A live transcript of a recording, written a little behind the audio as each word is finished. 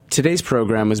Today's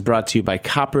program was brought to you by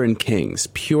Copper & Kings,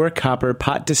 pure copper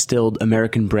pot-distilled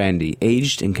American brandy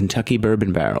aged in Kentucky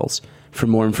bourbon barrels. For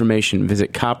more information,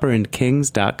 visit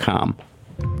copperandkings.com.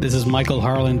 This is Michael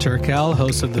Harlan Turkel,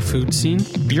 host of The Food Scene.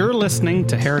 You're listening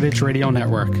to Heritage Radio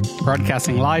Network,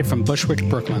 broadcasting live from Bushwick,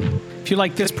 Brooklyn. If you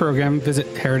like this program, visit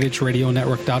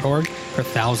heritageradionetwork.org for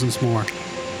thousands more.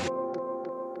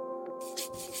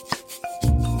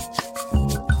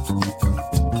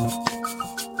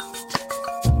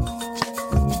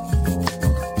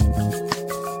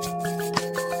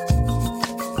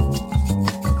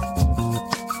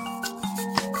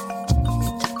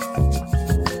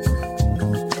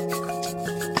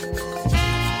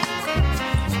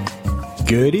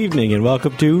 Good evening and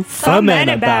welcome to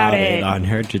Foment About It on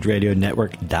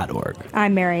heritageradionetwork.org.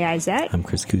 I'm Mary Izette. I'm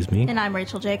Chris Kuzmi. And I'm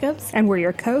Rachel Jacobs. And we're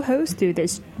your co-hosts through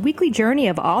this weekly journey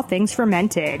of all things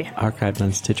fermented. Archived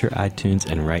on Stitcher, iTunes,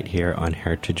 and right here on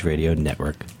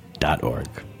heritageradionetwork.org.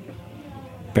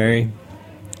 Barry,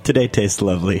 today tastes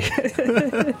lovely.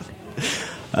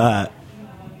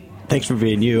 Thanks for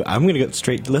being you. I'm going to go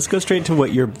straight. Let's go straight to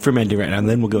what you're fermenting right now, and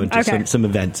then we'll go into some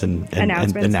events and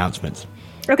announcements.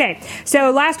 Okay, so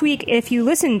last week, if you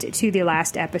listened to the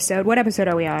last episode, what episode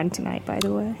are we on tonight, by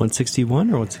the way?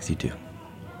 161 or 162?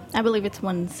 I believe it's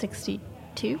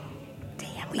 162.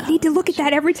 Damn, we need to look at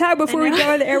that every time before we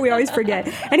go on the air. We always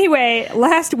forget. Anyway,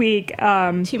 last week...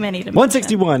 Too many to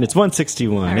 161. It's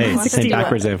 161. Hey, it's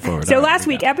backwards and forward. So last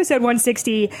week, episode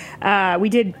 160,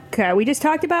 we just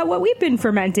talked about what we've been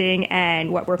fermenting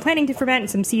and what we're planning to ferment and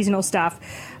some seasonal stuff.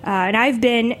 And I've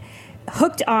been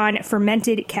hooked on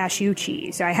fermented cashew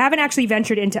cheese. So I haven't actually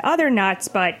ventured into other nuts,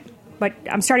 but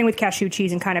I'm starting with cashew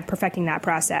cheese and kind of perfecting that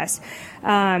process.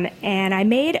 And I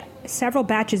made several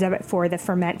batches of it for the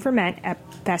Ferment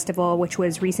Festival, which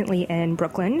was recently in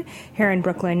Brooklyn, here in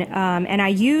Brooklyn. And I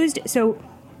used, so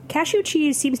cashew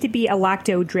cheese seems to be a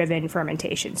lacto-driven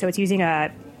fermentation. So it's using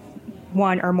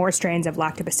one or more strains of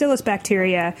lactobacillus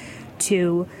bacteria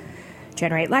to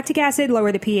generate lactic acid,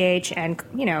 lower the pH, and,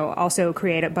 also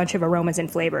create a bunch of aromas and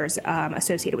flavors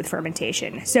associated with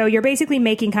fermentation. So you're basically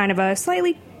making kind of a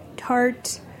slightly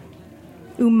tart,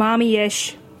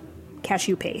 umami-ish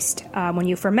cashew paste when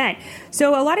you ferment.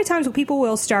 So a lot of times people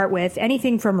will start with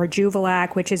anything from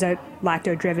Rejuvelac, which is a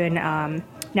lacto-driven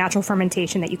natural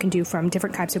fermentation that you can do from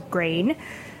different types of grain.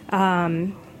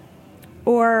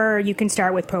 Or you can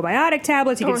start with probiotic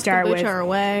tablets. You can start with...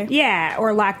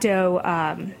 or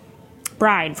lacto...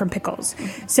 brine from pickles.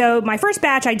 So my first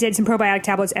batch, I did some probiotic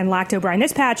tablets and lacto brine.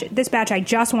 This batch, I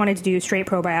just wanted to do straight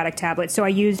probiotic tablets. So I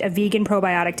used a vegan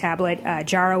probiotic tablet.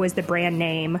 Jarrow is the brand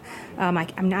name. I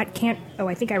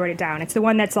think I wrote it down. It's the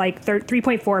one that's like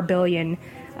 3.4 billion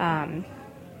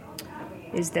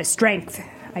is the strength,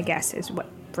 I guess, is what,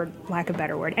 for lack of a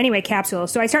better word. Anyway,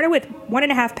 capsules. So I started with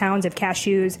 1.5 pounds of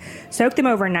cashews, soaked them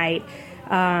overnight.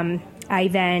 I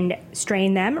then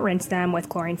strained them, rinsed them with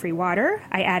chlorine-free water.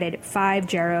 I added 5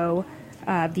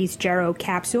 these Jarrow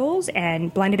capsules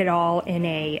and blended it all in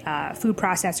a food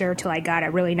processor till I got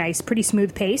a really nice, pretty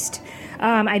smooth paste.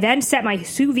 I then set my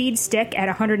sous vide stick at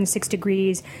 106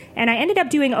 degrees, and I ended up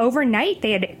doing overnight.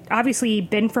 They had obviously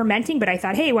been fermenting, but I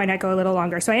thought, hey, why not go a little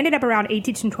longer? So I ended up around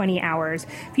 18 to 20 hours.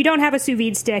 If you don't have a sous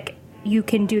vide stick, you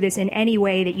can do this in any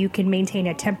way that you can maintain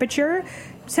a temperature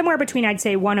somewhere between, I'd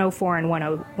say, 104 and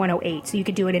 108. So you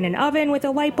could do it in an oven with a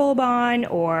light bulb on,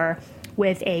 or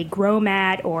with a grow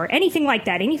mat, or anything like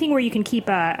that. Anything where you can keep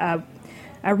a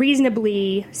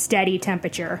reasonably steady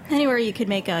temperature. Anywhere you could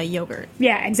make a yogurt.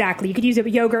 Yeah, exactly. You could use a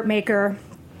yogurt maker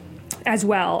as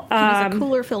well. Use a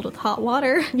cooler filled with hot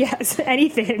water. Yes,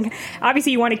 anything.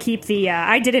 Obviously, you want to keep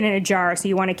I did it in a jar, so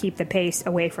you want to keep the paste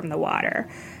away from the water.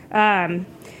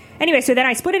 Anyway, so then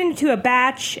I split it into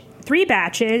 3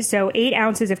 batches, so 8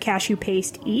 ounces of cashew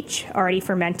paste each, already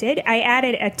fermented. I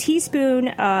added a teaspoon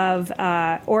of,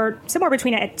 or somewhere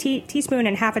between a teaspoon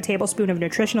and half a tablespoon of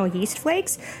nutritional yeast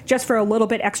flakes, just for a little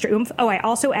bit extra oomph. Oh, I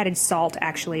also added salt,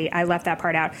 actually. I left that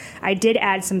part out. I did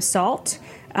add some salt,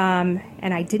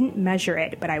 and I didn't measure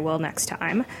it, but I will next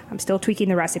time. I'm still tweaking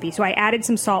the recipe. So I added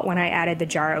some salt when I added the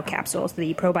Jarrow capsules,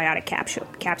 the probiotic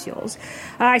capsules.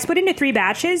 I split into 3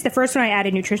 batches. The first one I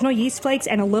added nutritional yeast flakes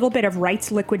and a little bit of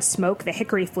Wright's liquid smoke, the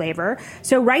hickory flavor.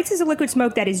 So Wright's is a liquid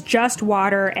smoke that is just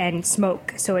water and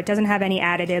smoke, so it doesn't have any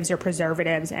additives or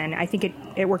preservatives, and I think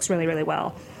it works really, really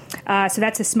well. So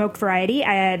that's a smoked variety.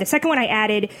 The second one I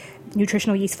added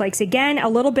nutritional yeast flakes again, a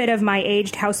little bit of my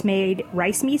aged house-made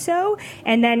rice miso,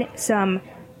 and then some,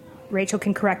 Rachel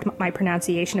can correct my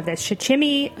pronunciation of this,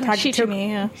 shichimi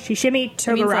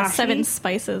togarashi. 7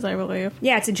 spices, I believe.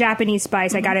 Yeah, it's a Japanese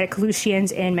spice. I got it at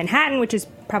Kalushian's in Manhattan, which is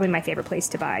probably my favorite place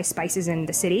to buy spices in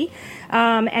the city.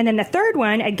 And then the third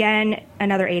one, again,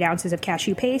 another 8 ounces of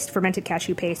cashew paste, fermented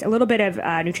cashew paste, a little bit of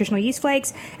nutritional yeast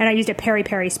flakes, and I used a peri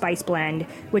peri spice blend,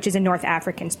 which is a North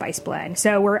African spice blend.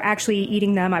 So we're actually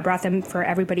eating them. I brought them for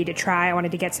everybody to try. I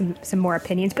wanted to get some more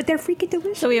opinions, but they're freaking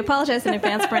delicious. So we apologize in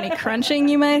advance for any crunching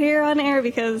you might hear on air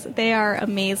because they are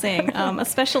amazing.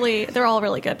 Especially, they're all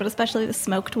really good, but especially the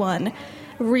smoked one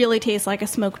really tastes like a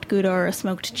smoked Gouda or a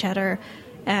smoked cheddar.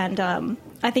 And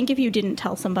I think if you didn't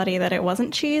tell somebody that it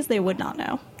wasn't cheese, they would not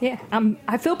know. Yeah,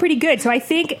 I feel pretty good. So I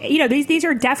think, these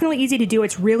are definitely easy to do.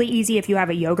 It's really easy if you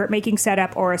have a yogurt making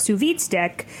setup or a sous vide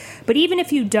stick. But even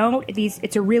if you don't,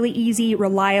 it's a really easy,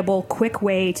 reliable, quick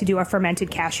way to do a fermented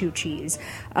cashew cheese.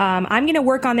 I'm going to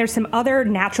work on, there's some other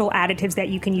natural additives that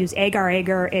you can use.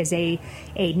 Agar-agar is a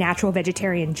natural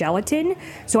vegetarian gelatin.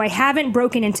 So I haven't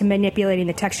broken into manipulating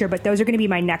the texture, but those are going to be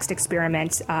my next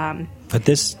experiments. But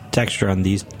this texture on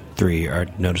these 3 are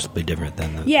noticeably different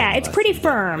than the... Yeah, it's pretty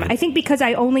firm. I think because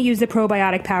I only used the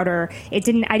probiotic powder, I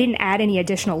didn't add any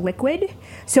additional liquid,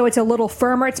 so it's a little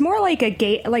firmer. It's more like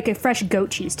a fresh goat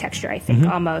cheese texture, I think,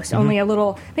 almost. Only a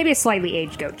little, maybe a slightly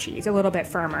aged goat cheese, a little bit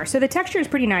firmer. So the texture is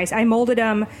pretty nice. I molded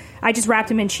them. I just wrapped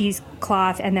them in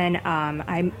cheesecloth, and then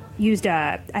I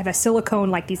have a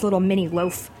silicone, like these little mini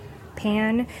loaf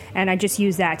pan, and I just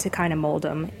use that to kind of mold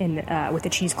them in with the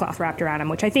cheesecloth wrapped around them,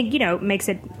 which I think makes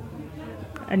it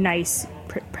a nice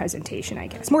presentation, I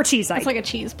guess. More cheese-like. It's like a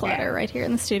cheese platter right here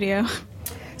in the studio.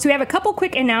 So we have a couple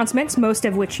quick announcements, most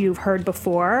of which you've heard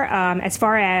before. As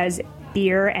far as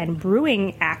beer and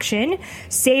brewing action,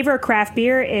 Savor Craft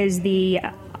Beer is the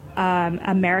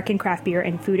American Craft Beer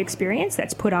and Food Experience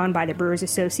that's put on by the Brewers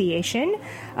Association.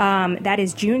 That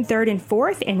is June 3rd and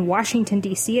 4th in Washington,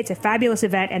 D.C. It's a fabulous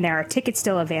event, and there are tickets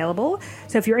still available.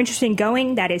 So if you're interested in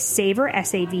going, that is Savor,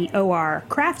 SAVOR,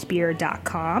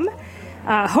 craftbeer.com.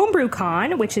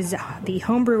 HomebrewCon, which is the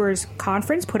Homebrewers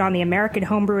Conference put on the American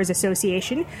Homebrewers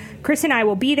Association. Chris and I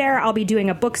will be there. I'll be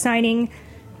doing a book signing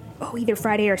either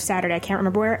Friday or Saturday, I can't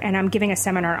remember where, and I'm giving a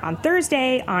seminar on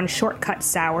Thursday on shortcut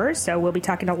sours, so we'll be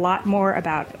talking a lot more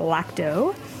about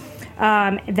lacto.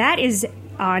 That is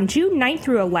on June 9th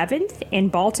through 11th in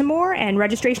Baltimore, and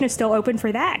registration is still open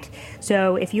for that.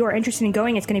 So if you are interested in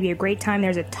going, it's going to be a great time.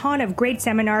 There's a ton of great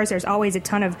seminars. There's always a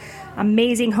ton of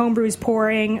amazing homebrews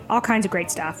pouring, all kinds of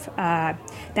great stuff.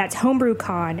 That's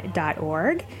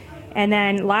homebrewcon.org. And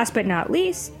then last but not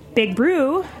least, Big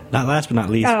Brew. Not last but not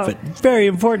least, but very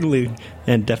importantly,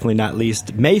 and definitely not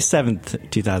least, May 7th,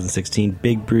 2016,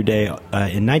 Big Brew Day.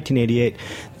 In 1988,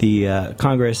 the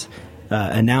Congress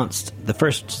announced the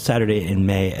first Saturday in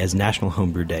May as National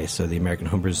Homebrew Day. So the American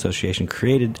Homebrewers Association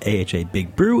created AHA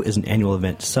Big Brew as an annual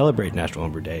event to celebrate National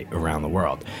Homebrew Day around the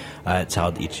world. It's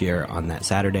held each year on that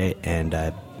Saturday, and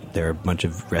there are a bunch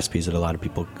of recipes that a lot of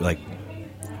people like,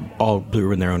 all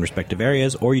brew in their own respective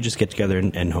areas, or you just get together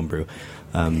and homebrew.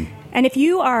 And if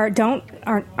you aren't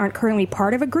currently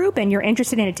part of a group and you're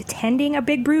interested in attending a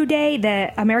Big Brew Day,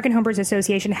 the American Homebrewers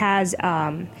Association has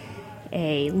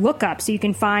a lookup so you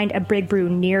can find a Big Brew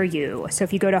near you. So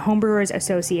if you go to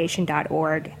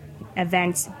homebrewersassociation.org,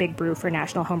 events, Big Brew for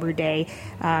National Homebrew Day,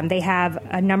 they have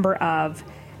a number of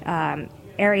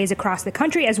areas across the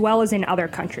country as well as in other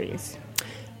countries.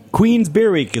 Queens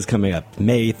Beer Week is coming up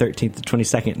May 13th to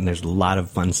 22nd, and there's a lot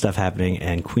of fun stuff happening.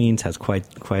 And Queens has quite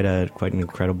an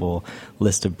incredible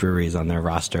list of breweries on their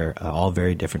roster, all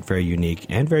very different, very unique,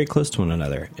 and very close to one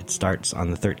another. It starts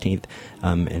on the 13th,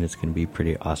 and it's going to be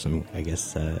pretty awesome. I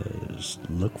guess just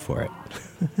look for it.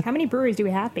 How many breweries do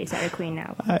we have based out of Queen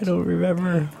now? I don't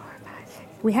remember. 4, 5, 6.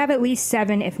 We have at least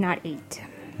 7, if not 8.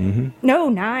 Mm-hmm. No,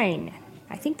 9.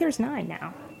 I think there's 9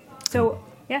 now. So,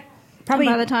 yeah. Probably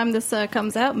by the time this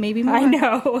comes out, maybe more. I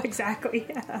know, exactly.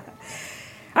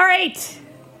 All right.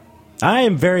 I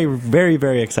am very, very,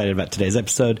 very excited about today's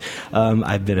episode.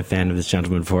 I've been a fan of this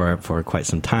gentleman for quite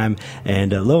some time,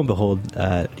 and lo and behold,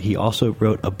 he also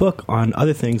wrote a book on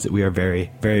other things that we are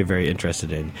very, very, very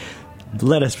interested in.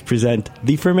 Let us present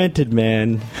the fermented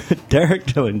man, Derek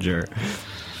Dillinger.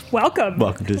 Welcome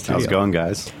to the studio. How's it going,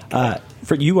 guys?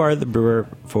 You are the brewer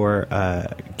for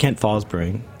Kent Falls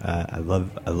Brewing. I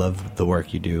love the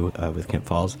work you do with Kent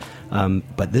Falls.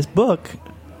 But this book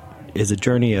is a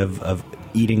journey of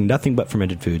eating nothing but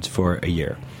fermented foods for a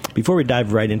year. Before we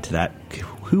dive right into that,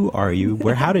 who are you?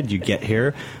 How did you get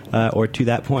here, or to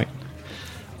that point?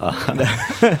 And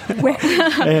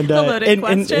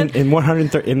in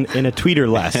 130 in a tweet or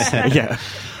less. Yeah.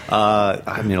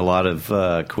 I mean, a lot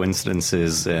of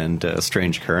coincidences and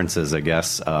strange occurrences, I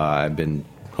guess. I've been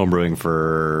homebrewing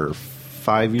for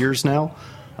 5 years now.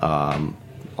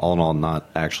 all in all, not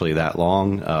actually that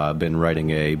long. I've been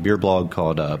writing a beer blog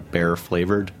called Bear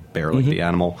Flavored, bear like the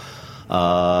animal.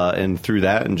 And through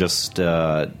that and just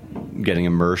getting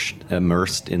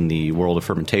immersed in the world of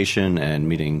fermentation and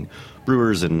meeting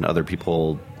brewers and other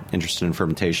people interested in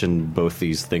fermentation, both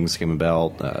these things came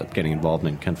about, getting involved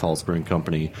in Kent Falls Brewing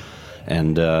Company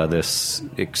and this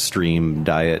extreme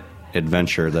diet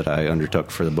adventure that I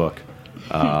undertook for the book.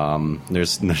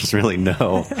 There's really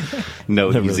no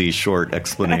easy short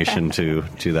explanation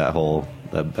to that whole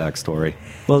backstory.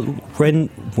 Well,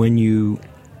 when you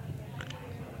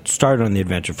started on the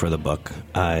adventure for the book,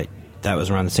 that was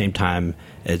around the same time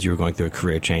as you were going through a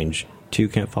career change to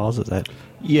Kent Falls, is that?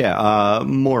 Yeah,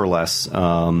 more or less.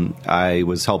 I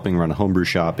was helping run a homebrew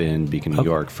shop in Beacon, New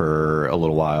York for a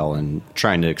little while and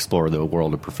trying to explore the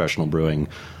world of professional brewing.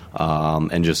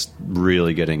 And just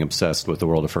really getting obsessed with the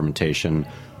world of fermentation,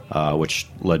 which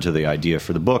led to the idea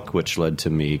for the book, which led to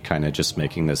me kind of just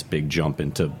making this big jump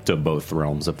into both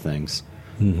realms of things.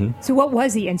 Mm-hmm. So what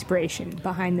was the inspiration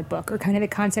behind the book, or kind of the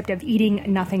concept of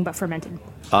eating nothing but fermented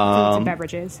foods and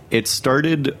beverages? It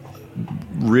started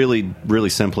really, really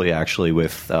simply, actually,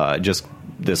 with just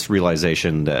this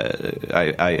realization that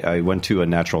I went to a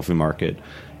natural food market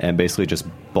and basically just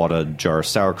bought a jar of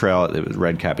sauerkraut. It was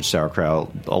red cabbage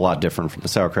sauerkraut, a lot different from the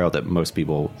sauerkraut that most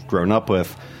people grown up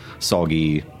with.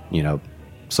 Soggy,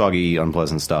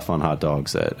 unpleasant stuff on hot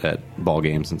dogs at ball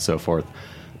games and so forth.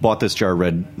 Bought this jar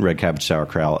of red cabbage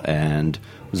sauerkraut and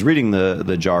was reading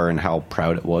the jar and how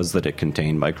proud it was that it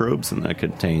contained microbes and that it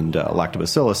contained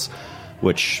lactobacillus,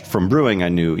 which from brewing I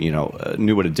knew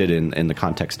what it did in the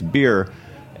context of beer.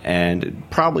 And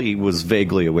probably was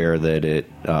vaguely aware that it,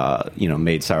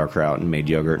 made sauerkraut and made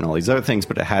yogurt and all these other things,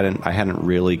 but I hadn't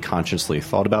really consciously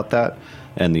thought about that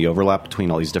and the overlap between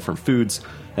all these different foods,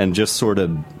 and just sort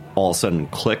of all of a sudden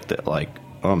clicked that, like,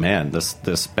 oh man,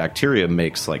 this bacteria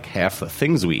makes like half the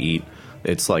things we eat.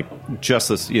 It's like just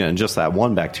this, just that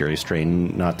one bacteria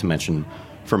strain, not to mention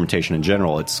fermentation in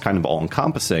general. It's kind of all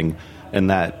encompassing,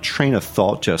 and that train of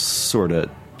thought just sort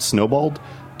of snowballed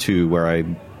to where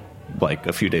like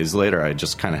a few days later, I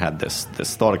just kind of had this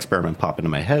thought experiment pop into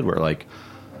my head where, like,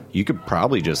 you could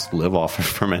probably just live off of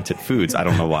fermented foods. I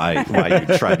don't know why you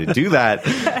try to do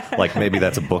that. Like, maybe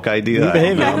that's a book idea.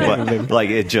 But like,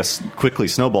 it just quickly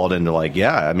snowballed into, like,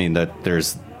 yeah, I mean, that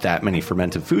there's that many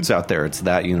fermented foods out there. It's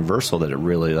that universal that it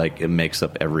really, like, it makes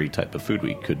up every type of food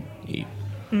we could eat.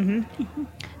 Mm-hmm.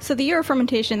 So the year of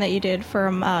fermentation that you did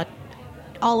from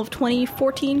all of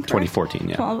 2014, correct? 2014,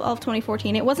 yeah. All of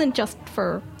 2014. It wasn't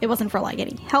for like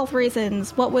any health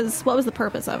reasons. What was the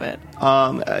purpose of it?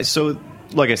 So,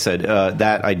 like I said,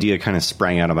 that idea kind of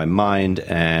sprang out of my mind,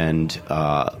 and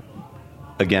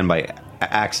again, by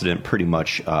accident, pretty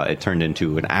much, it turned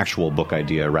into an actual book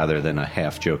idea rather than a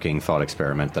half-joking thought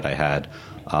experiment that I had.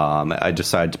 I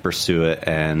decided to pursue it,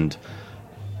 and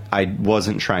I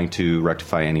wasn't trying to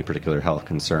rectify any particular health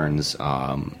concerns.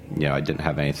 I didn't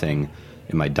have anything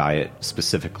in my diet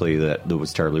specifically that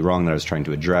was terribly wrong that I was trying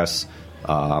to address.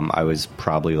 I was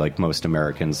probably, like most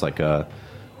Americans, like we're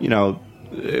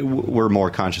more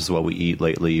conscious of what we eat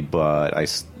lately, but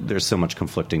there's so much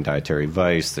conflicting dietary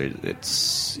advice.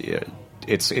 It's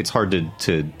hard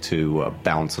to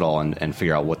balance it all and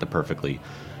figure out what the perfectly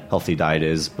healthy diet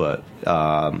is. But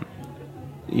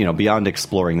beyond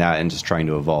exploring that and just trying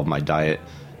to evolve my diet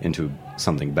into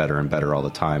something better and better all the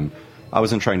time, I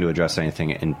wasn't trying to address anything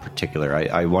in particular.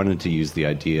 I wanted to use the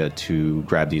idea to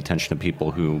grab the attention of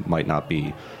people who might not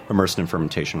be immersed in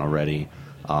fermentation already,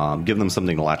 give them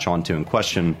something to latch onto and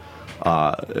question,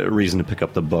 a reason to pick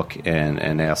up the book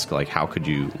and ask, like, how could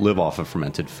you live off of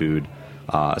fermented food?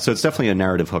 So it's definitely a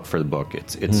narrative hook for the book.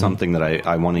 It's something that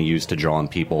I want to use to draw on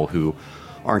people who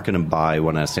aren't going to buy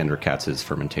one of Sandra Katz's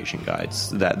fermentation guides.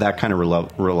 That kind of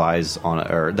relies on,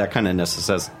 or that kind of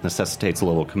necessitates a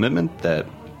little commitment that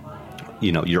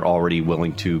you're already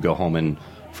willing to go home and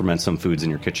ferment some foods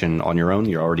in your kitchen on your own.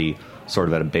 You're already sort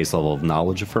of at a base level of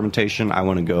knowledge of fermentation. I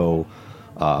want to go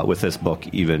with this book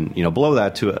even below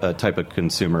that to a type of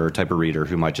consumer, type of reader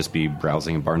who might just be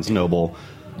browsing in Barnes & Noble,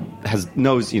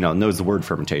 knows the word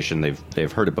fermentation.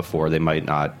 They've heard it before. They might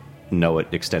not know it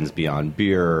extends beyond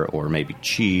beer or maybe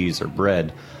cheese or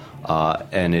bread,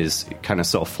 and is kind of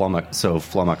so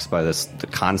flummoxed by the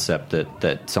concept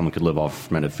that someone could live off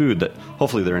fermented food that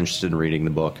hopefully they're interested in reading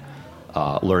the book,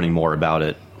 learning more about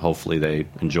it. Hopefully they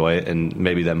enjoy it, and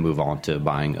maybe then move on to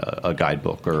buying a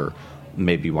guidebook or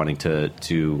maybe wanting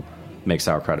to make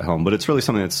sauerkraut at home. But it's really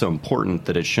something that's so important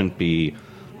that it shouldn't be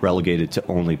relegated to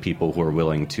only people who are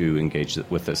willing to engage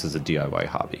with this as a DIY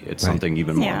hobby. It's something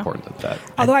even more important than that.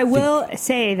 Although I will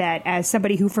say that as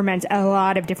somebody who ferments a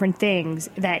lot of different things,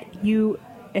 that you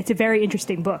it's a very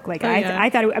interesting book. Like yeah. I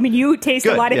thought. I mean, you taste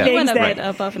Good, a lot of yeah. things You went a that bit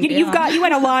above and you beyond.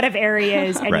 went a lot of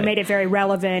areas, and Right. you made it very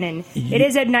relevant. And it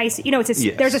is a nice. Yes.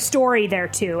 There's a story there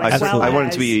too. As well I want it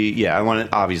as- to be,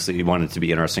 obviously want it to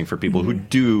be interesting for people who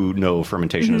do know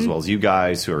fermentation as well as you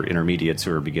guys who are intermediates,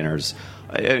 who are beginners.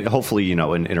 Hopefully,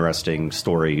 an interesting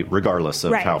story, regardless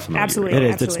of Right. how familiar Absolutely. you It are.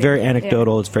 is. It's Absolutely. very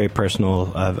anecdotal. It's very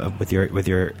personal with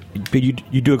your. But you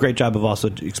do a great job of also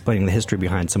explaining the history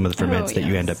behind some of the ferments that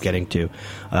you end yes. up getting to,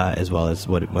 as well as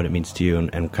what it means to you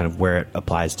and kind of where it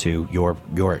applies to your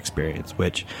experience,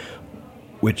 which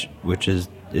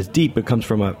is deep. It comes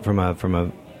from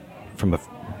a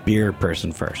beer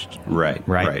person first. Right.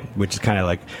 Which is kind of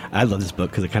like, I love this book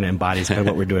because it kind of embodies kind of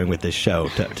what we're doing with this show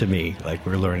to me. Like,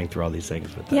 we're learning through all these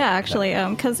things. With that. Yeah, actually,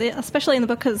 because especially in the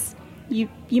book, because you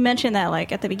mentioned that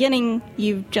like at the beginning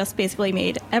you just basically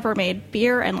made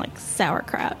beer and like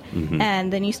sauerkraut,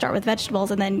 and then you start with vegetables,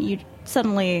 and then you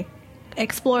suddenly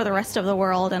explore the rest of the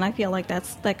world, and I feel like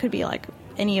that could be like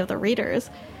any of the readers.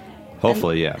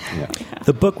 Hopefully, yeah.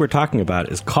 The book we're talking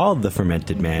about is called The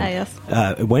Fermented Man.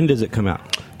 Yes. When does it come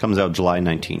out? Comes out July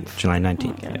 19th. July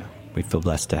 19th. Okay. Yeah. We feel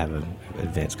blessed to have an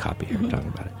advanced copy here talking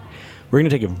about it. We're going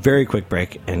to take a very quick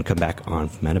break and come back on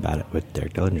Ferment About It with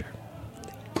Derek Dillinger.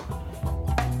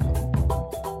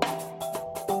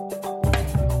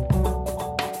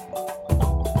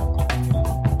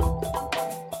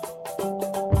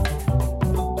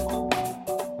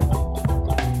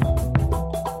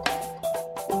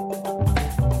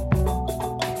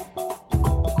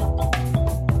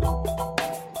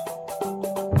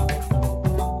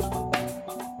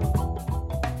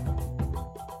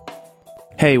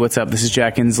 Hey, what's up? This is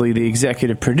Jack Inslee, the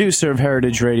executive producer of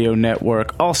Heritage Radio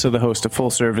Network, also the host of Full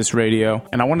Service Radio,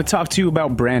 and I want to talk to you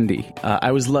about brandy.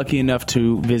 I was lucky enough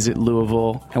to visit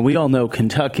Louisville, and we all know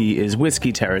Kentucky is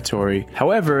whiskey territory.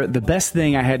 However, the best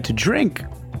thing I had to drink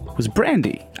was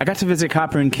brandy. I got to visit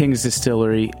Copper and Kings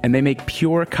Distillery, and they make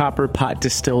pure copper pot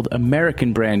distilled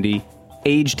American brandy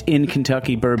aged in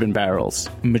Kentucky bourbon barrels,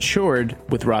 matured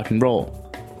with rock and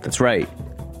roll. That's right.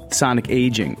 Sonic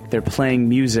aging. They're playing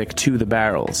music to the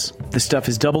barrels. The stuff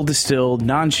is double distilled,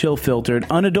 non-chill filtered,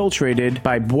 unadulterated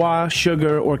by bois,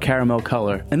 sugar, or caramel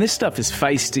color. And this stuff is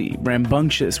feisty,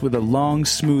 rambunctious, with a long,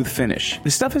 smooth finish.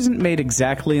 This stuff isn't made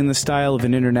exactly in the style of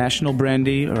an international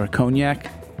brandy or a cognac.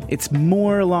 It's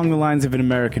more along the lines of an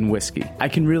American whiskey. I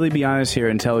can really be honest here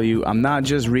and tell you, I'm not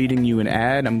just reading you an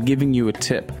ad, I'm giving you a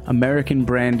tip. American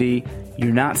brandy,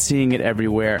 you're not seeing it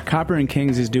everywhere. Copper and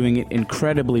Kings is doing it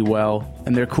incredibly well,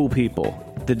 and they're cool people.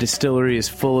 The distillery is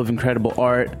full of incredible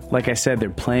art. Like I said,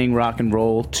 they're playing rock and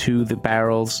roll to the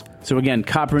barrels. So again,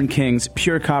 Copper and Kings,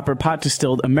 pure copper, pot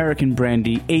distilled American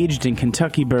brandy, aged in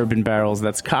Kentucky bourbon barrels.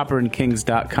 That's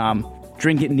copperandkings.com.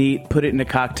 Drink it neat, put it in a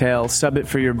cocktail, sub it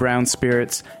for your brown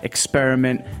spirits,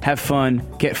 experiment, have fun,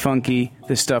 get funky.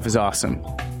 This stuff is awesome.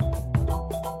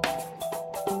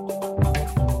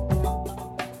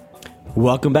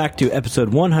 Welcome back to episode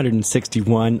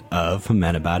 161 of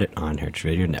Ferment About It on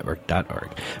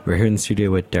heritageradionetwork.org. We're here in the studio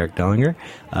with Derek Dillinger,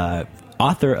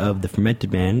 author of The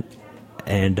Fermented Man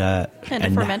and a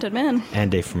fermented man.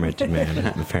 And a fermented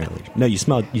man, apparently. No, you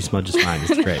smell just fine.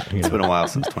 It's great. It's been a while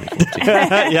since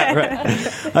 2014.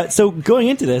 Yeah, right. So going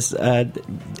into this, how did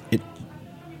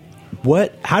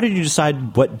you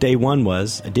decide what day one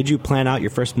was? Did you plan out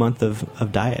your first month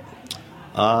of diet?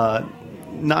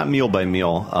 Not meal by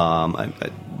meal.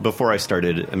 Before I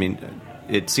started,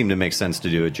 it seemed to make sense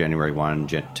to do it January 1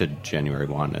 to January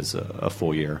 1 as a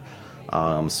full year.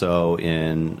 So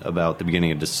in about the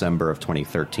beginning of December of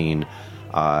 2013,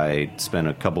 I spent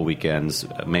a couple weekends,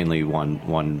 mainly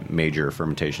one major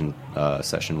fermentation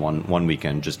session, one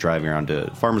weekend, just driving around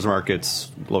to farmers markets,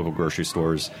 local grocery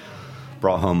stores,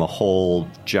 brought home a whole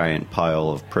giant pile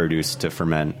of produce to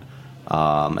ferment.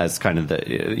 As kind of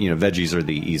veggies are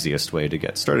the easiest way to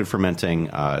get started fermenting,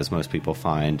 as most people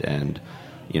find. And,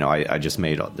 I just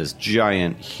made this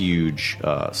giant, huge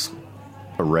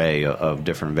array of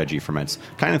different veggie ferments,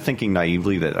 kind of thinking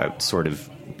naively that I would sort of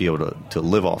be able to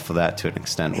live off of that to an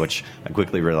extent, which I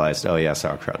quickly realized,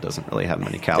 sauerkraut doesn't really have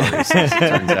many calories, as it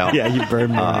turns out. Yeah, you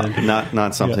burn more.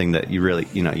 Not something that you really,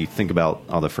 you think about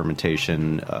all the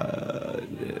fermentation,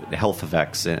 health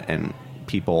effects and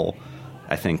people,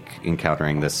 I think,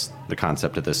 encountering the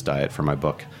concept of this diet for my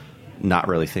book, not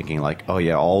really thinking like,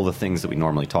 all the things that we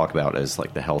normally talk about as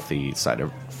like the healthy side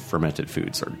of fermented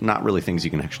foods are not really things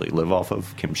you can actually live off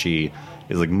of. Kimchi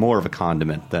is like more of a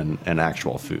condiment than an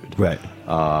actual food. Right.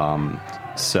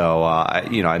 So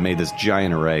I made this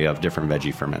giant array of different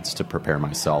veggie ferments to prepare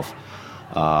myself.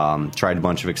 Tried a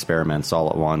bunch of experiments all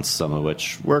at once, some of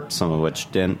which worked, some of which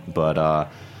didn't,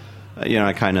 but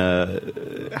I kind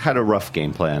of had a rough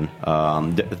game plan.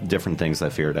 Different things I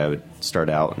figured I would start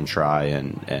out and try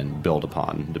and build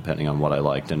upon, depending on what I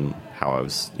liked and how I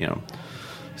was,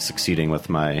 succeeding with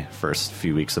my first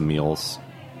few weeks of meals.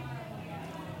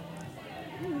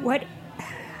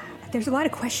 There's a lot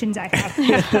of questions I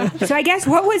have. So I guess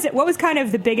what was a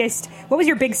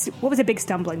big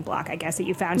stumbling block, I guess, that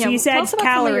you found? Yeah, so you said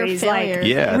calories, like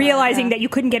realizing that you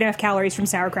couldn't get enough calories from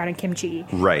sauerkraut and kimchi.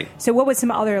 Right. So what was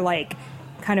some other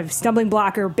kind of stumbling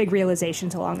block or big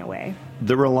realizations along the way?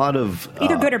 There were a lot of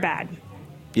either good or bad.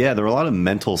 Yeah, there were a lot of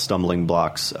mental stumbling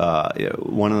blocks.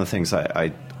 One of the things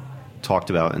I talked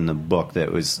about in the book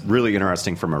that was really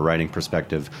interesting from a writing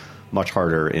perspective, much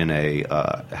harder in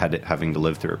having to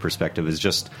live through a perspective, is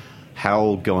just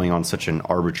how going on such an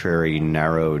arbitrary,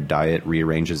 narrow diet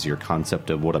rearranges your concept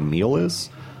of what a meal is,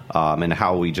 and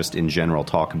how we just in general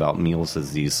talk about meals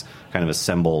as these kind of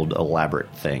assembled,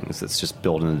 elaborate things that's just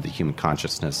built into the human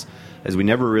consciousness, as we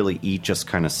never really eat just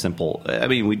kind of simple. I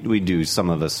mean, we do, some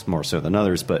of us more so than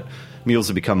others, but meals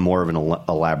have become more of an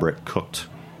elaborate, cooked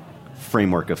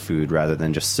framework of food rather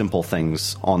than just simple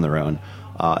things on their own.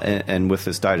 And with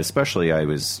this diet especially, I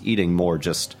was eating more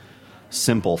just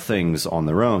simple things on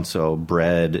their own. So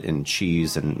bread and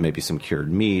cheese and maybe some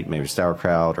cured meat, maybe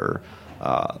sauerkraut or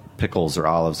pickles or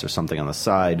olives or something on the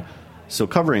side. So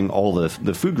covering all the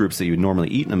food groups that you would normally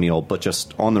eat in a meal, but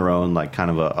just on their own, like kind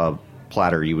of a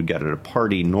platter you would get at a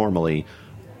party normally.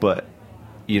 But,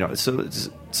 so it's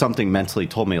something mentally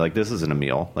told me, like, this isn't a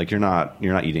meal. Like, you're not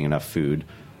eating enough food.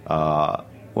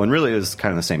 When really it was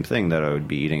kind of the same thing that I would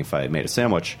be eating if I made a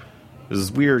sandwich. It was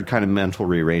this weird kind of mental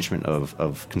rearrangement of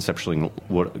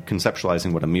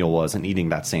conceptualizing what a meal was and eating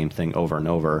that same thing over and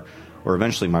over, where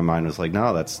eventually my mind was like,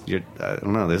 no, I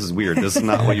don't know, this is weird. This is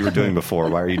not what you were doing before.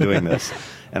 Why are you doing this?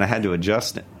 And I had to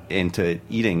adjust into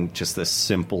eating just this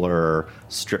simpler,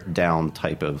 stripped down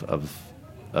type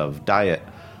of diet.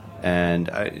 And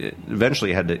I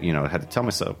eventually had to tell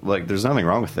myself, like, there's nothing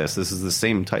wrong with this. This is the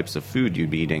same types of food you'd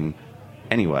be eating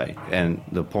anyway. And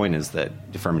the point is that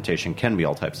fermentation can be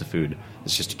all types of food.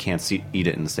 It's just you can't eat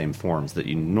it in the same forms that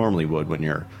you normally would when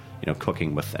you're,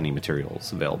 cooking with any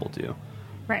materials available to you.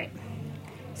 Right.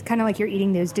 It's kind of like you're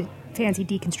eating those fancy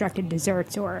deconstructed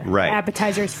desserts or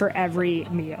appetizers for every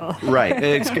meal. Right.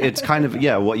 It's kind of,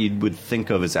 what you would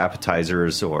think of as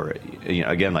appetizers or,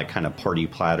 again, like kind of party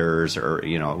platters or,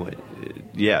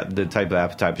 the type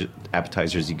of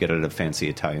appetizers you get at a fancy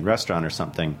Italian restaurant or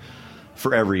something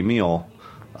for every meal.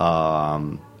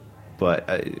 But,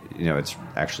 it's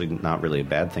actually not really a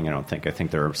bad thing, I don't think. I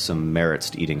think there are some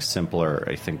merits to eating simpler.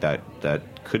 I think that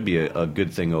could be a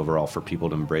good thing overall for people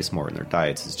to embrace more in their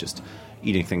diets, is just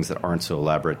eating things that aren't so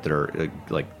elaborate, that are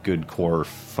like good core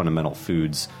fundamental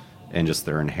foods and just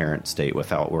their inherent state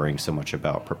without worrying so much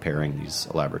about preparing these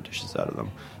elaborate dishes out of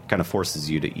them. It kind of forces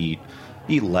you to eat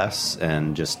less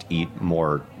and just eat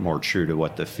more true to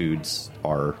what the foods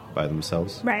are by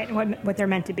themselves. Right, what they're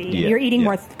meant to be. Yeah, you're eating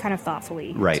more kind of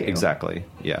thoughtfully. Right, too. Exactly.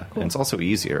 Yeah, cool. And it's also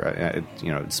easier.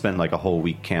 Spend like a whole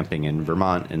week camping in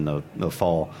Vermont in the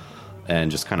fall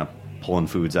and just kind of pulling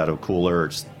foods out of a cooler, or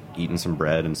just eating some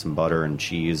bread and some butter and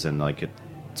cheese, and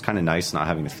it's kind of nice not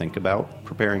having to think about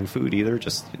preparing food either,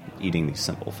 just eating these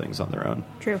simple things on their own.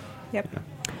 True. Yep. Yeah.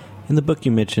 In the book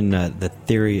you mentioned the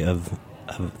theory of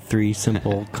three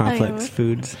simple complex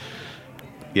foods.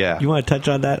 Yeah. You want to touch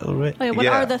on that a little bit? Wait, what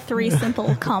are the three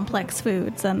simple complex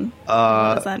foods, and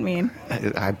what does that mean?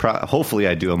 Hopefully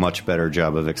I do a much better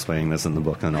job of explaining this in the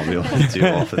book than I'll be able to do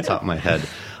off the top of my head.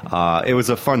 It was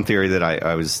a fun theory that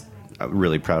I was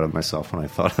really proud of myself when I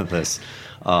thought of this.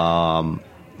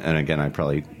 And again, I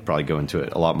probably go into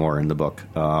it a lot more in the book.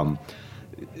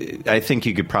 I think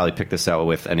you could probably pick this out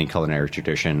with any culinary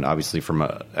tradition. Obviously,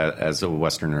 as a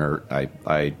Westerner,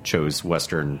 I chose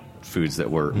Western foods that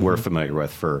we're familiar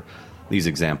with for these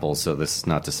examples. So this is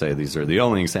not to say these are the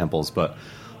only examples, but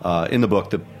in the book,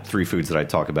 the three foods that I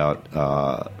talk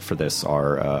about for this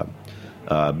are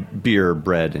beer,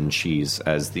 bread, and cheese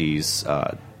as these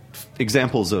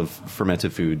examples of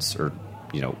fermented foods, or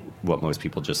what most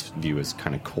people just view as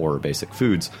kind of core basic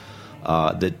foods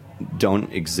that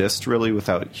don't exist really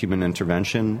without human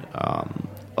intervention.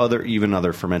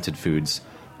 Other fermented foods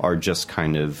are just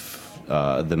kind of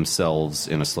themselves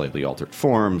in a slightly altered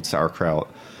form.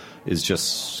 Sauerkraut is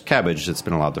just cabbage that's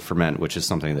been allowed to ferment, which is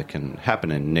something that can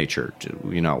happen in nature,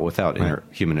 without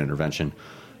human intervention.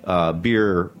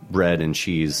 Beer, bread, and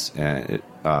cheese,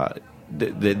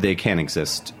 they can't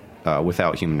exist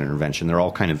without human intervention. They're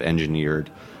all kind of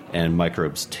engineered, and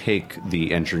microbes take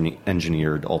the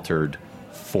engineered, altered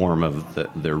form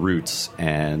of their roots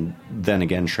and then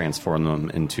again transform them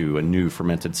into a new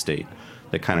fermented state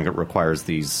that kind of requires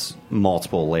these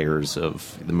multiple layers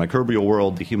of the microbial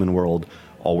world, the human world,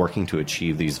 all working to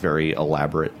achieve these very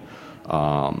elaborate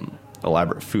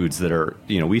foods that are,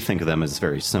 we think of them as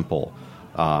very simple,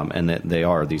 and that they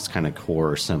are these kind of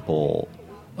core, simple,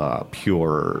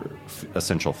 pure,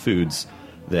 essential foods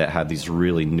that have these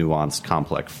really nuanced,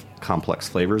 complex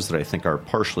flavors that I think are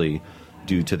partially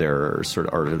due to their sort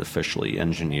of artificially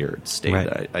engineered state.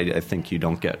 Right. I think you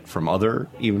don't get from other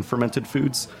even fermented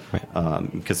foods,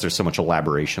 right. Because there's so much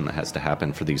elaboration that has to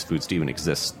happen for these foods to even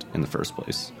exist in the first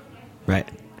place. Right.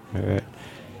 Right.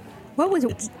 What was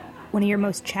one of your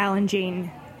most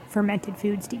challenging fermented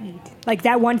foods to eat? Like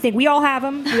that one thing. We all have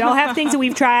them. We all have things that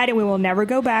we've tried and we will never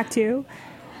go back to.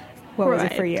 What was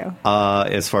it for you?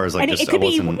 As far as like, and it could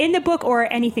be in the book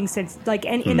or anything since, like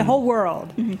in the whole world.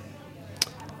 Mm-hmm.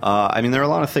 I mean, there are a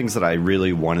lot of things that I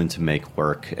really wanted to make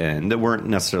work, and that weren't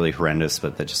necessarily horrendous,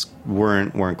 but that just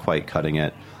weren't quite cutting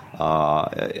it. A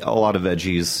lot of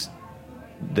veggies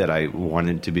that I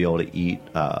wanted to be able to eat,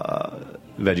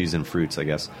 veggies and fruits, I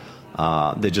guess.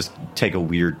 They just take a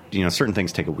weird, certain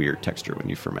things take a weird texture when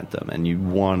you ferment them, and you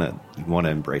want to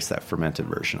embrace that fermented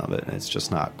version of it, and it's just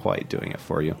not quite doing it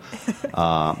for you.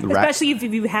 Especially if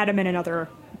you had them in another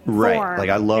right. form. Like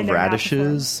I love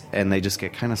radishes, and they just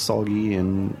get kind of soggy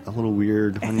and a little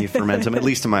weird when you ferment them. At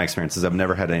least in my experiences, I've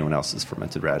never had anyone else's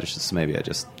fermented radishes, so maybe I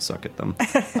just suck at them.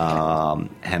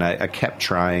 And I kept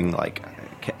trying,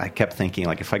 I kept thinking,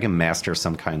 if I can master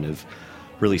some kind of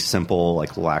really simple,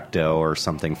 like lacto or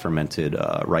something fermented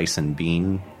rice and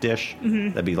bean dish,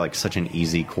 that'd be such an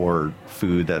easy core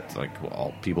food that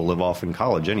people live off in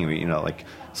college anyway.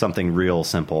 Something real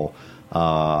simple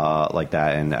like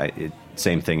that, and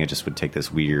same thing. It just would take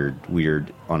this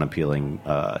weird, unappealing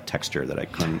texture that I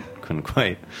couldn't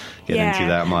quite get into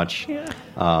that much. Yeah.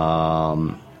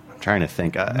 I'm trying to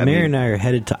think. Mary and I are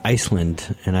headed to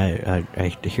Iceland, and I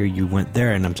hear you went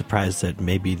there, and I'm surprised that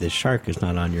maybe the shark is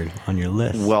not on your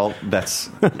list. Well, that's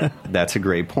a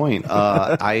great point.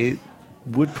 I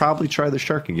would probably try the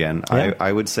shark again. Yeah.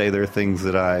 I would say there are things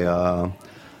that I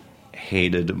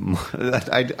hated.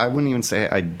 I wouldn't even say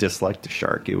I disliked the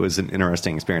shark. It was an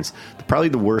interesting experience. Probably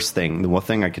the worst thing, the one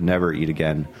thing I could never eat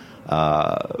again,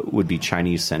 would be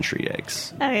Chinese century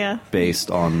eggs. Oh yeah, based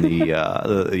on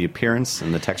the appearance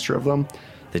and the texture of them.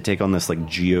 They take on this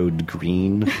geode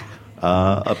green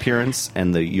appearance,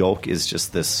 and the yolk is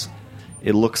just this.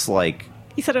 It looks like.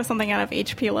 You said it was something out of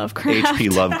H.P. Lovecraft. H.P.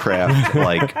 Lovecraft,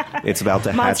 it's about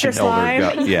to hatch an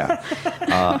elder god. Yeah,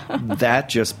 that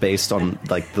just based on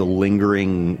the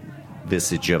lingering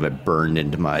visage of it burned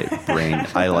into my brain.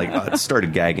 I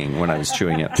started gagging when I was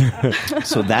chewing it.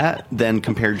 So that then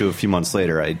compared to a few months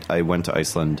later, I went to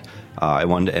Iceland. I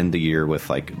wanted to end the year with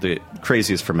the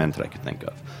craziest ferment that I could think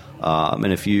of.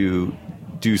 And if you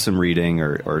do some reading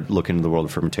or look into the world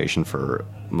of fermentation for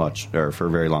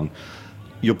very long,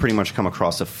 you'll pretty much come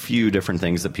across a few different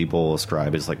things that people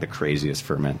ascribe as the craziest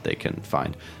ferment they can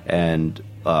find. And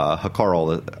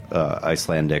Hakarl,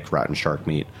 Icelandic rotten shark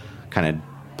meat, kind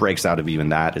of breaks out of even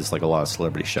that, as a lot of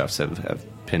celebrity chefs have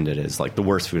pinned it as the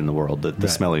worst food in the world, the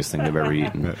smelliest thing they've ever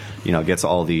eaten. Right. It gets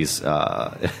all these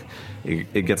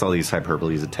it gets all these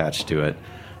hyperboles attached to it.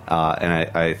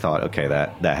 And I thought, okay,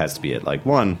 that has to be it.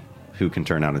 One, who can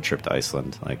turn down a trip to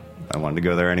Iceland? I wanted to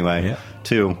go there anyway. Yeah.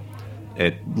 Two,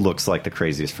 it looks like the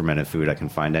craziest fermented food I can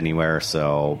find anywhere,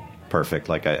 so perfect.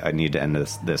 I need to end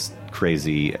this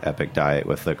crazy epic diet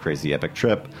with a crazy epic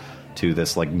trip to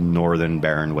this northern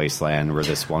barren wasteland where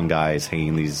this one guy is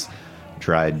hanging these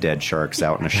dried dead sharks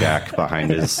out in a shack behind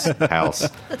his house.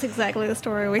 That's exactly the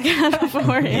story we had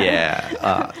before.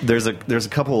 Yeah. There's a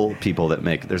couple people that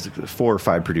there's 4 or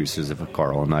 5 producers of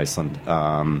Hakarl in Iceland,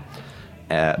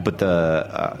 but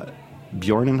the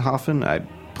Bjornenhofen,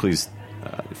 please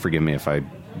forgive me if I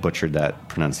butchered that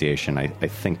pronunciation. I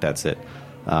think that's it.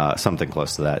 Something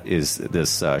close to that is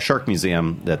this shark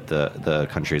museum that the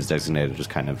country has designated as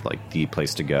kind of the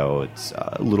place to go. It's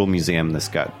a little museum, this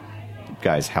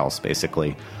guy's house,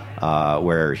 basically,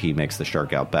 where he makes the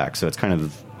shark out back. So it's kind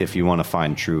of, if you want to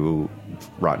find true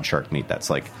rotten shark meat,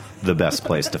 that's the best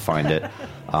place to find it.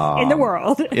 In the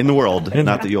world. In the world.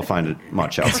 Not that you'll find it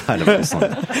much outside of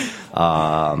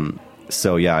Iceland.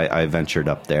 So yeah, I ventured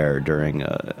up there during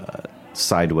a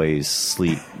sideways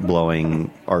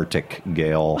sleet-blowing Arctic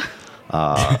gale.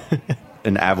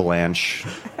 An avalanche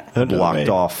blocked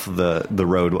off the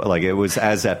road. It was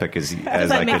as epic as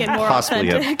I could possibly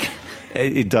have.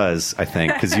 It does, I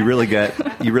think, because you really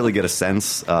get a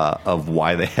sense of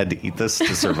why they had to eat this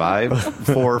to survive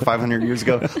 400 or 500 years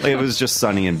ago. It was just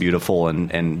sunny and beautiful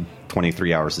and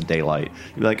 23 hours of daylight.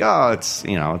 You're oh, it's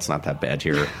not that bad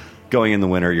here. going in the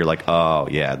winter, you're like, oh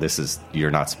yeah,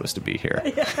 you're not supposed to be here.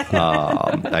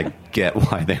 I get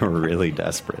why they were really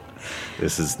desperate.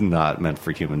 This is not meant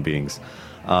for human beings.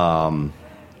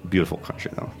 Beautiful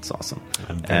country though, it's awesome.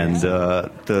 And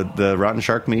the rotten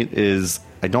shark meat is,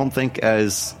 I don't think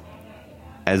as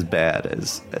bad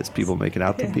as people make it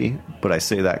out to be, but I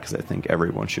say that because I think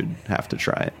everyone should have to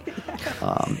try it.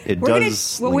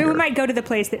 We might go to the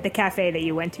place the cafe that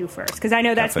you went to first, because I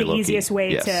know that's Cafe the Loki. easiest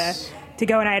way Yes. to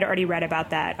go, and I had already read about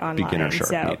that online. Beginner shark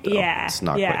so meat, though. yeah, It's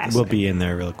not yeah. quite the We'll same. be in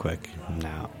there real quick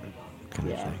now,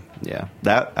 kind of thing. Yeah,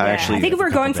 that I actually. I think if we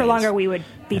were going for days. longer, we would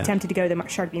be Yeah. tempted to go to the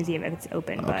Shark Museum if it's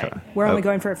open. Okay. But we're only Oh.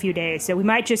 going for a few days, so we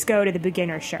might just go to the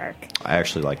beginner shark. I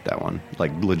actually like that one.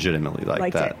 Like legitimately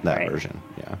Liked that it, that right. version.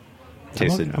 Yeah,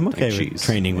 tasted. I'm okay like with cheese.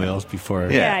 training wheels before.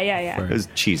 Yeah. Yeah. It was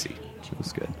cheesy. It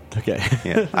was good. Okay.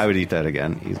 Yeah, I would eat that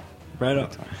again. Right on.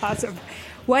 Awesome.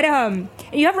 What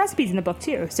you have recipes in the book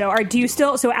too. So do you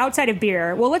still outside of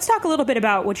beer? Well, let's talk a little bit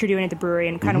about what you're doing at the brewery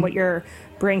and kind of what your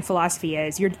brewing philosophy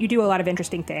is. You do a lot of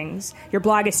interesting things. Your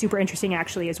blog is super interesting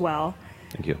actually as well.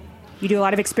 Thank you. You do a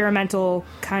lot of experimental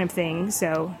kind of things.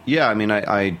 So Yeah, I mean,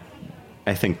 I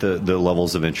think the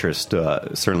levels of interest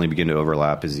certainly begin to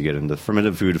overlap as you get into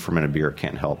fermented food. Fermented beer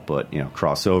can't help but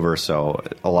cross over. So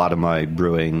a lot of my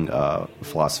brewing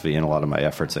philosophy and a lot of my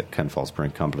efforts at Ken Falls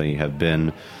Brewing Company have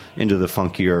been into the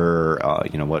funkier,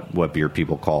 what beer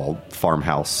people call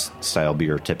farmhouse style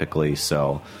beer typically.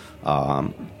 So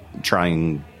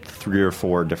trying 3 or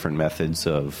 4 different methods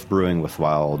of brewing with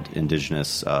wild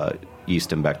indigenous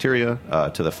yeast and bacteria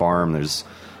to the farm. There's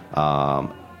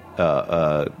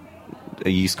a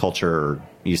yeast culture,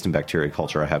 yeast and bacteria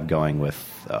culture I have going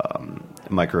with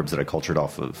microbes that I cultured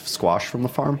off of squash from the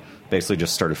farm. Basically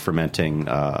just started fermenting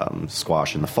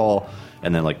squash in the fall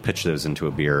and then pitched those into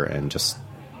a beer and just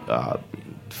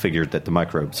figured that the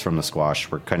microbes from the squash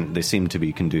they seemed to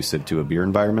be conducive to a beer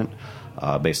environment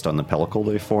based on the pellicle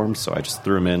they formed. So I just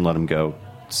threw them in, let them go,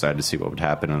 decided to see what would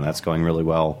happen, and that's going really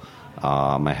well.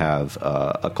 I have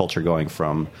a culture going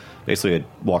from basically I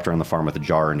walked around the farm with a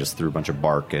jar and just threw a bunch of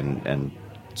bark and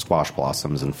squash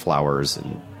blossoms and flowers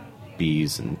and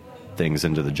bees and things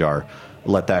into the jar,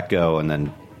 let that go, and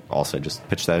then also just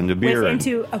pitched that into beer.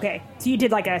 Okay, so you did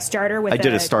like a starter with. I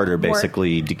did a starter, wort?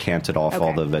 basically decanted off all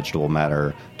Okay. the vegetable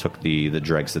matter, took the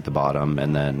dregs at the bottom,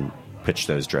 and then pitched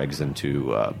those dregs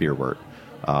into beer wort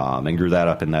and grew that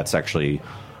up. And that's actually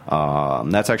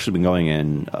been going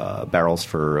in barrels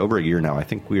for over a year now. I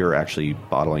think we are actually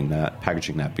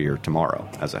packaging that beer tomorrow,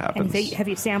 as it happens. And have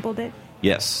you sampled it?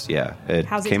 Yes, yeah. It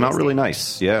How's it came out tasting? really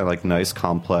nice. Yeah, like nice,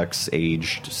 complex,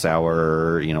 aged,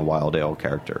 sour, wild ale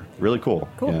character. Really cool.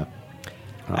 Cool. Yeah.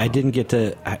 I didn't get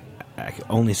to. I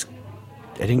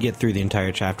didn't get through the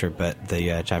entire chapter, but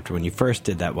the chapter when you first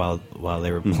did that, while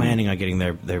they were planning on getting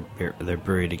their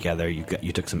brewery together,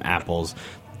 you took some apples,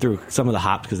 threw some of the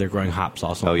hops because they're growing hops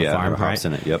also on the there farm, were hops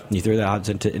right? in it. Yep. You threw the hops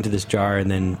into this jar, and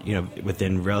then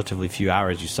within relatively few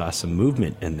hours, you saw some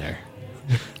movement in there.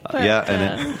 Yeah,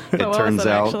 and it what turns was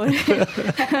it, out actually?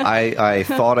 I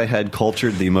thought I had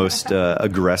cultured the most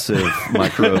aggressive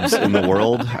microbes in the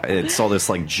world. I saw this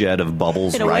jet of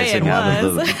bubbles In a way, rising it out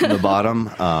of was. the bottom.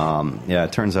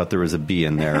 It turns out there was a bee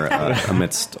in there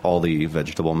amidst all the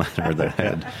vegetable matter that I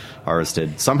had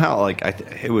harvested. Somehow,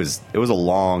 it was a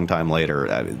long time later,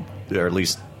 or at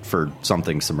least for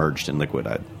something submerged in liquid.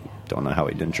 I don't know how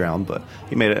he didn't drown, but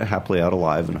he made it happily out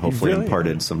alive and hopefully Really?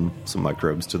 imparted some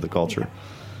microbes to the culture.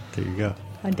 There you go.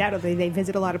 Undoubtedly, they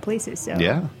visit a lot of places. So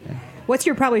Yeah. What's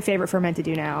your probably favorite ferment to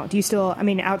do now? Do you still? I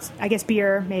mean, I guess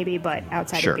beer maybe, but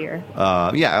outside Sure. of beer.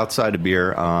 Outside of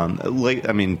beer.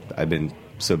 I've been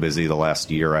so busy the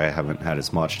last year, I haven't had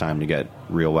as much time to get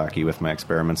real wacky with my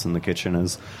experiments in the kitchen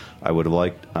as I would have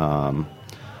liked.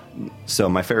 So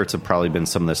my favorites have probably been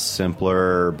some of the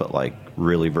simpler but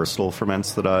really versatile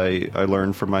ferments that I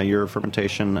learned from my year of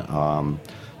fermentation.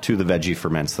 To the veggie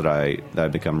ferments that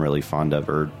I've become really fond of,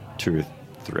 or 2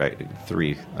 or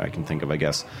 3 I can think of, I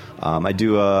guess. I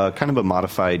do a kind of a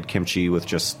modified kimchi with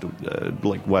just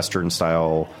Western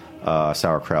style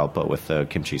sauerkraut, but with the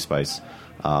kimchi spice.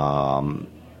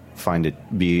 Find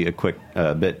it be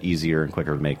a bit easier and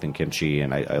quicker to make than kimchi,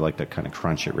 and I like the kind of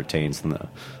crunch it retains and the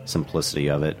simplicity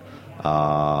of it.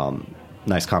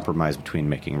 Nice compromise between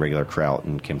making regular kraut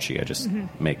and kimchi. I just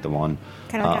make the one.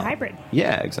 Kind of like a hybrid.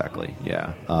 Yeah, exactly.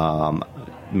 Yeah.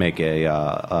 Make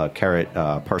a carrot,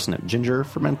 parsnip, ginger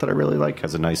ferment that I really like.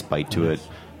 Has a nice bite to it.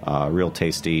 Real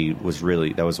tasty.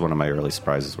 That was one of my early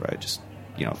surprises where I just,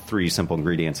 3 simple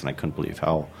ingredients and I couldn't believe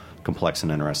how complex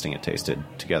and interesting it tasted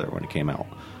together when it came out.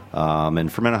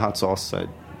 And fermented hot sauce, I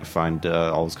find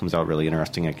always comes out really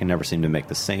interesting. I can never seem to make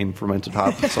the same fermented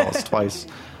hot sauce twice.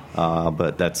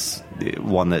 but that's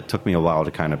one that took me a while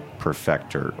to kind of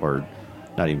perfect, or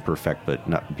not even perfect, but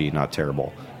not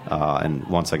terrible. And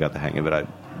once I got the hang of it, I'm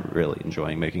really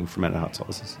enjoying making fermented hot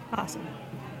sauces. Awesome.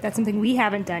 That's something we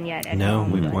haven't done yet.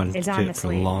 We've wanted to do it for a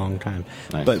honestly long time.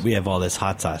 Nice. But we have all this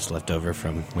hot sauce left over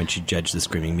from when she judged the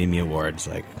Screaming Mimi Awards.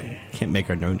 Like, can't make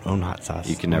our own hot sauce.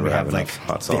 You can never We have enough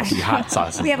hot sauce. 50 hot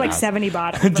sauces. We have in like the house. 70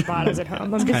 bottles at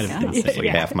home. I'm just, kind of insane. It's like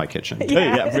half my kitchen.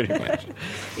 Yeah, pretty much.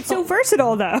 It's so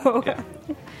versatile, though. Yeah.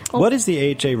 What is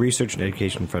the AHA Research and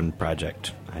Education Fund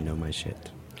project? I know my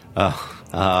shit. The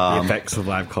effects of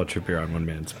live culture beer on one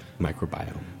man's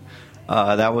microbiome.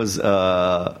 That was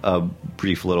a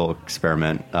brief little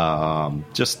experiment,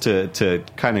 just to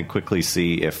kind of quickly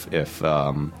see if it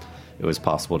was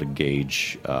possible to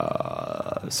gauge.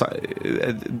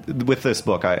 With this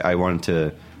book, I wanted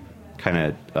to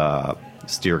kind of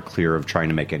steer clear of trying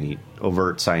to make any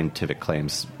overt scientific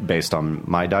claims based on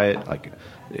my diet. Like,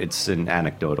 it's an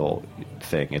anecdotal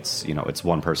thing. It's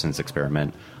one person's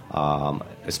experiment,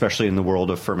 especially in the world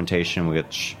of fermentation,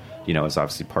 which is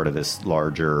obviously part of this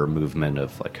larger movement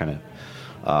of like kind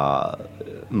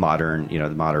of modern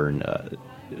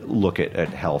look at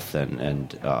health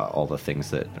and all the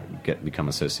things that become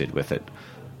associated with it.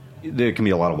 There can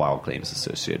be a lot of wild claims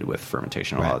associated with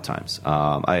fermentation a lot of times.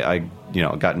 I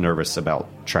got nervous about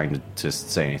trying to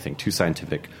say anything too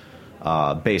scientific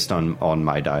based on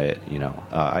my diet.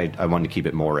 I wanted to keep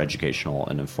it more educational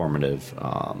and informative,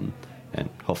 and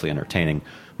hopefully entertaining.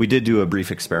 We did do a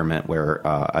brief experiment where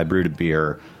I brewed a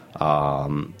beer,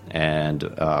 and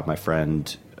my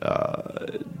friend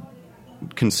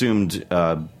consumed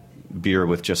beer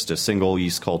with just a single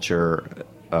yeast culture,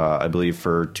 I believe,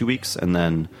 for 2 weeks, and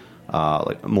then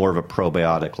like more of a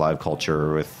probiotic live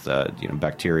culture with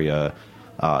bacteria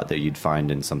that you'd find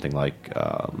in something like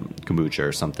kombucha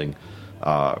or something.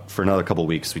 For another couple of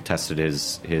weeks, we tested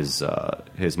his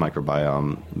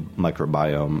microbiome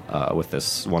with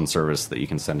this one service that you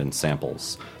can send in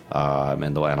samples,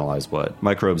 and they'll analyze what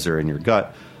microbes are in your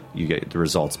gut. You get the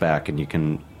results back, and you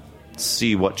can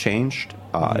see what changed.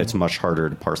 It's much harder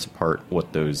to parse apart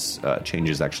what those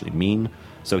changes actually mean.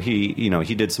 So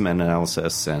he did some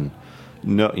analysis, and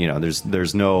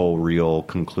there's no real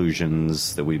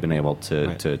conclusions that we've been able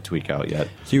to tweak out yet.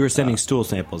 So you were sending stool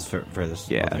samples for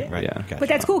this? Yeah, whole thing, right? yeah. Gotcha. But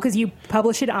that's cool because you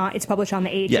publish it on. It's published on the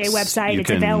AHA Yes, website. you It's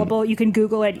can- available. You can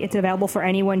Google it. It's available for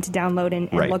anyone to download and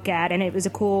Right. look at. And it was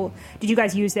a cool. Did you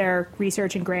guys use their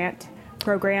research and grant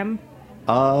program?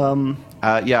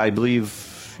 Yeah, I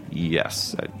believe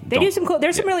yes. They do some cool.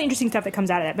 There's some really interesting stuff that comes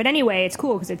out of that. But anyway, it's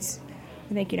cool because it's.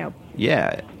 I think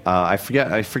Yeah, I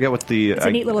forget what the. It's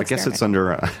a neat little I guess it's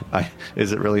under.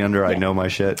 Is it really under? I know my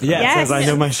shit. Yeah, Yes. it says I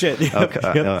know my shit. Yep. Okay,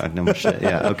 I know my shit.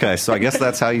 Yeah. Okay, so I guess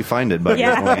that's how you find it by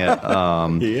Yeah.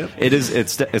 Googling it. Yep. It is.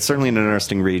 It's certainly an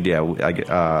interesting read.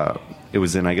 Yeah, it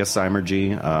was in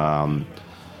Zymergy.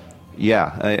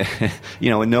 Yeah,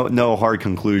 no hard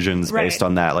conclusions Right. based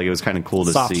on that. Like, it was kind of cool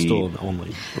to Soft see. stool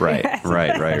only. Right.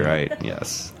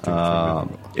 Yes.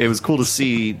 It was cool to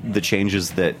see the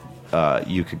changes that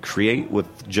you could create with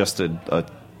just a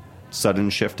sudden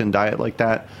shift in diet like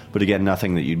that. But again,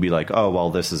 nothing that you'd be like, oh, well,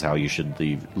 this is how you should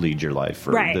lead your life,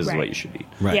 or Right, this is right. what you should eat.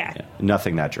 Right. Yeah.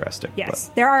 Nothing that drastic.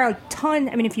 Yes, there are a ton.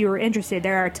 I mean, if you were interested,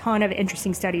 there are a ton of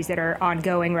interesting studies that are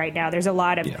ongoing right now. There's a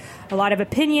lot of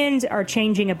opinions are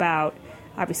changing about,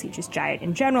 obviously, just diet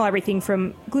in general. Everything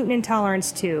from gluten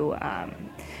intolerance to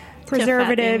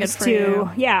preservatives fat being good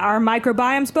for to our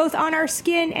microbiomes, both on our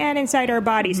skin and inside our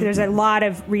body. So there's a lot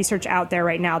of research out there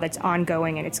right now that's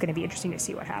ongoing, and it's going to be interesting to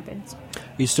see what happens. Are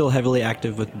you still heavily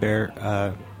active with bear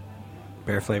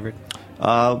flavored?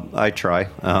 I try.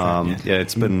 Yeah,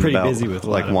 it's been Pretty about busy with a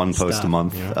like lot of one post stuff, a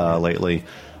month lately.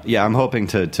 Yeah, I'm hoping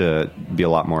to be a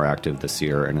lot more active this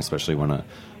year, and especially want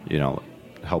to,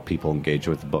 help people engage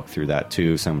with the book through that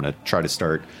too. So I'm going to try to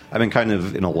start. I've been kind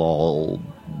of in a lull,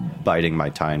 biding my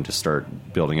time to start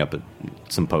building up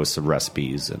some posts of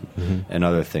recipes and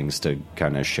other things to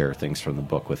kind of share things from the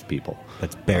book with people.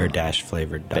 That's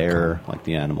bear-flavored.com. Bear, like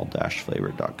the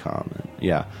animal-flavored.com. And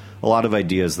yeah, a lot of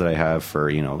ideas that I have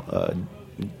for,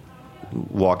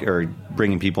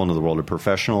 bringing people into the world of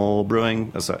professional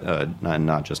brewing,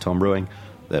 not just home brewing,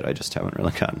 that I just haven't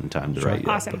really gotten time to write yet.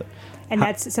 Awesome. But, And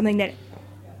that's something that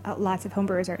lots of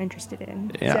homebrewers are interested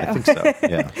in. yeah, I So. think so.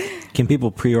 Yeah, Can people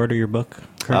pre-order your book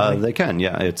currently? they can.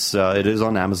 Yeah, it is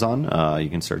on Amazon. You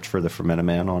can search for The Fermented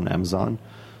Man on Amazon,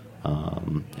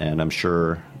 and I'm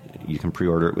sure you can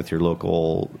pre-order it with your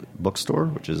local bookstore,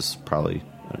 which is probably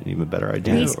an even better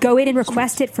idea. Please go in and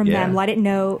request it from Yeah. them. Let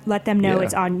them know Yeah.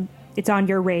 it's on it's on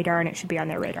your radar, and it should be on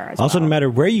their radar as Also, well. no matter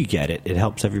where you get it, it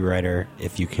helps every writer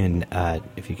if you can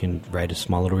write a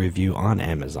small little review on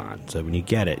Amazon. So when you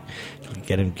get it,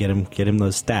 get him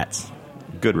those stats.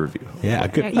 Good review. Yeah,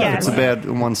 good. Yeah. If it's a bad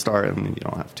 1 star, I mean, you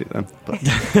don't have to then.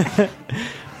 But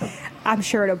I'm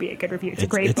sure it'll be a good review. It's a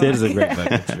great book. It is a great book.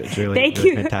 It's really, Thank really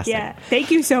you. fantastic. Yeah,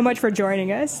 thank you so much for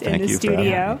joining us in Thank the you for having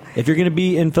studio. me. If you're going to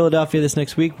be in Philadelphia this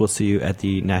next week, we'll see you at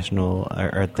the National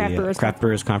or at the Craft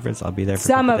Brewers Conference. I'll be there for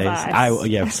Some a couple of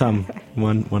days. us. Some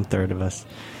one third of us.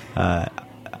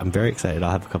 I'm very excited. I'll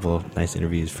have a couple of nice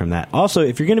interviews from that. Also,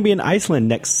 if you're going to be in Iceland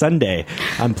next Sunday,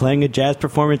 I'm playing a jazz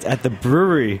performance at the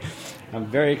brewery. I'm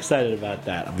very excited about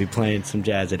that. I'll be playing some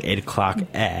jazz at 8 o'clock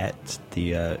at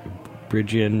the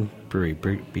Bryggyan Brewery,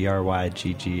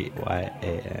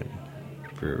 Bryggyan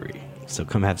Brewery. So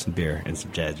come have some beer and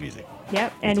some jazz music.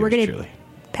 Yep, and we're going to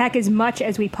pack as much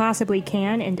as we possibly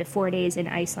can into 4 days in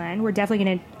Iceland. We're definitely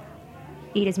going to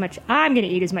eat as much. I'm going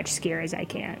to eat as much skyr as I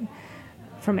can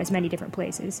from as many different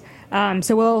places.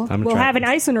 So we'll have an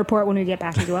Iceland report when we get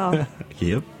back as well.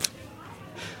 Yep.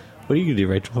 What are you going to do,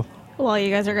 Rachel? While you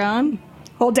guys are gone,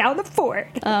 Hold down the fort.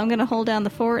 I'm going to hold down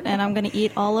the fort, and I'm going to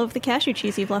eat all of the cashew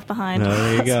cheese you've left behind.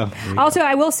 There you go. Also,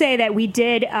 I will say that we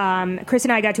did, Chris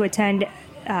and I got to attend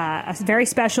a very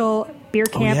special beer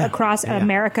camp across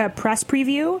America press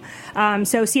preview.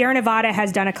 So Sierra Nevada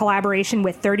has done a collaboration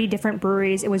with 30 different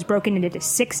breweries. It was broken into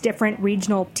 6 different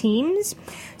regional teams.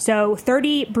 So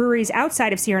 30 breweries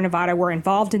outside of Sierra Nevada were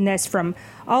involved in this from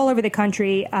all over the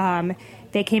country.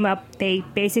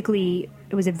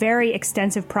 It was a very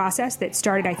extensive process that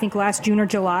started, I think, last June or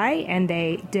July, and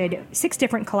they did 6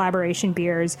 different collaboration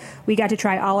beers. We got to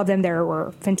try all of them. They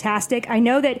were fantastic. I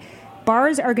know that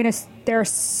bars there are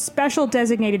special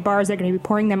designated bars that are going to be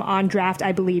pouring them on draft,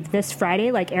 I believe, this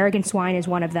Friday, like Arrogant Swine is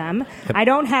one of them. Yep. I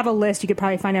don't have a list. You could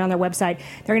probably find it on their website.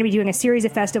 They're going to be doing a series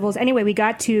of festivals. Anyway, we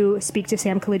got to speak to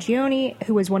Sam Caligione,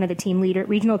 who was one of the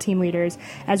regional team leaders,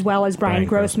 as well as Brian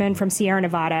Grossman from Sierra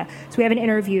Nevada. So we have an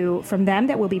interview from them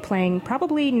that will be playing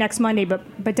probably next Monday,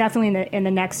 but definitely in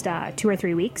the next 2 or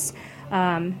 3 weeks.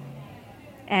 And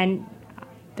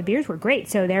the beers were great.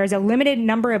 So there's a limited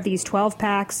number of these 12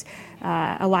 packs.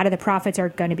 A lot of the profits are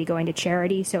going to be going to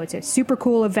charity. So it's a super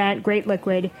cool event, great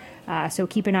liquid. So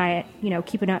keep an eye,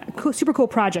 super cool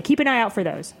project. Keep an eye out for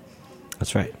those.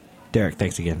 That's right. Derek,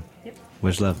 thanks again. Yep.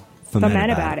 Much love.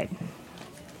 Foment about it.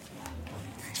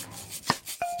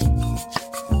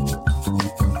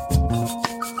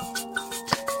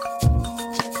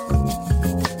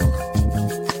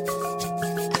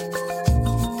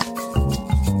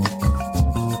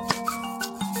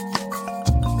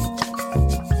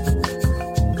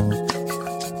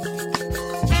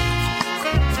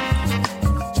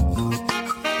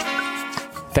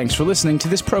 Thanks for listening to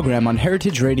this program on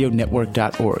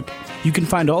heritageradionetwork.org. You can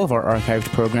find all of our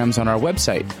archived programs on our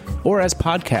website or as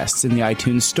podcasts in the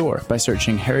iTunes Store by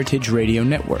searching Heritage Radio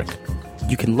Network.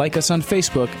 You can like us on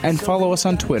Facebook and follow us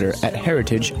on Twitter at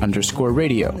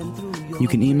heritage_radio. You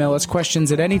can email us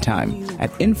questions at any time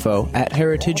at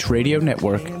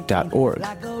info@heritageradionetwork.org.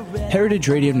 Heritage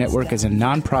Radio Network is a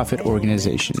non-profit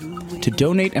organization. To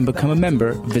donate and become a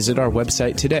member, visit our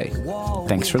website today.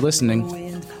 Thanks for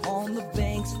listening.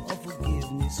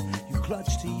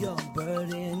 Clutch to your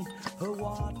burden, her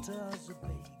waters are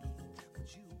baby.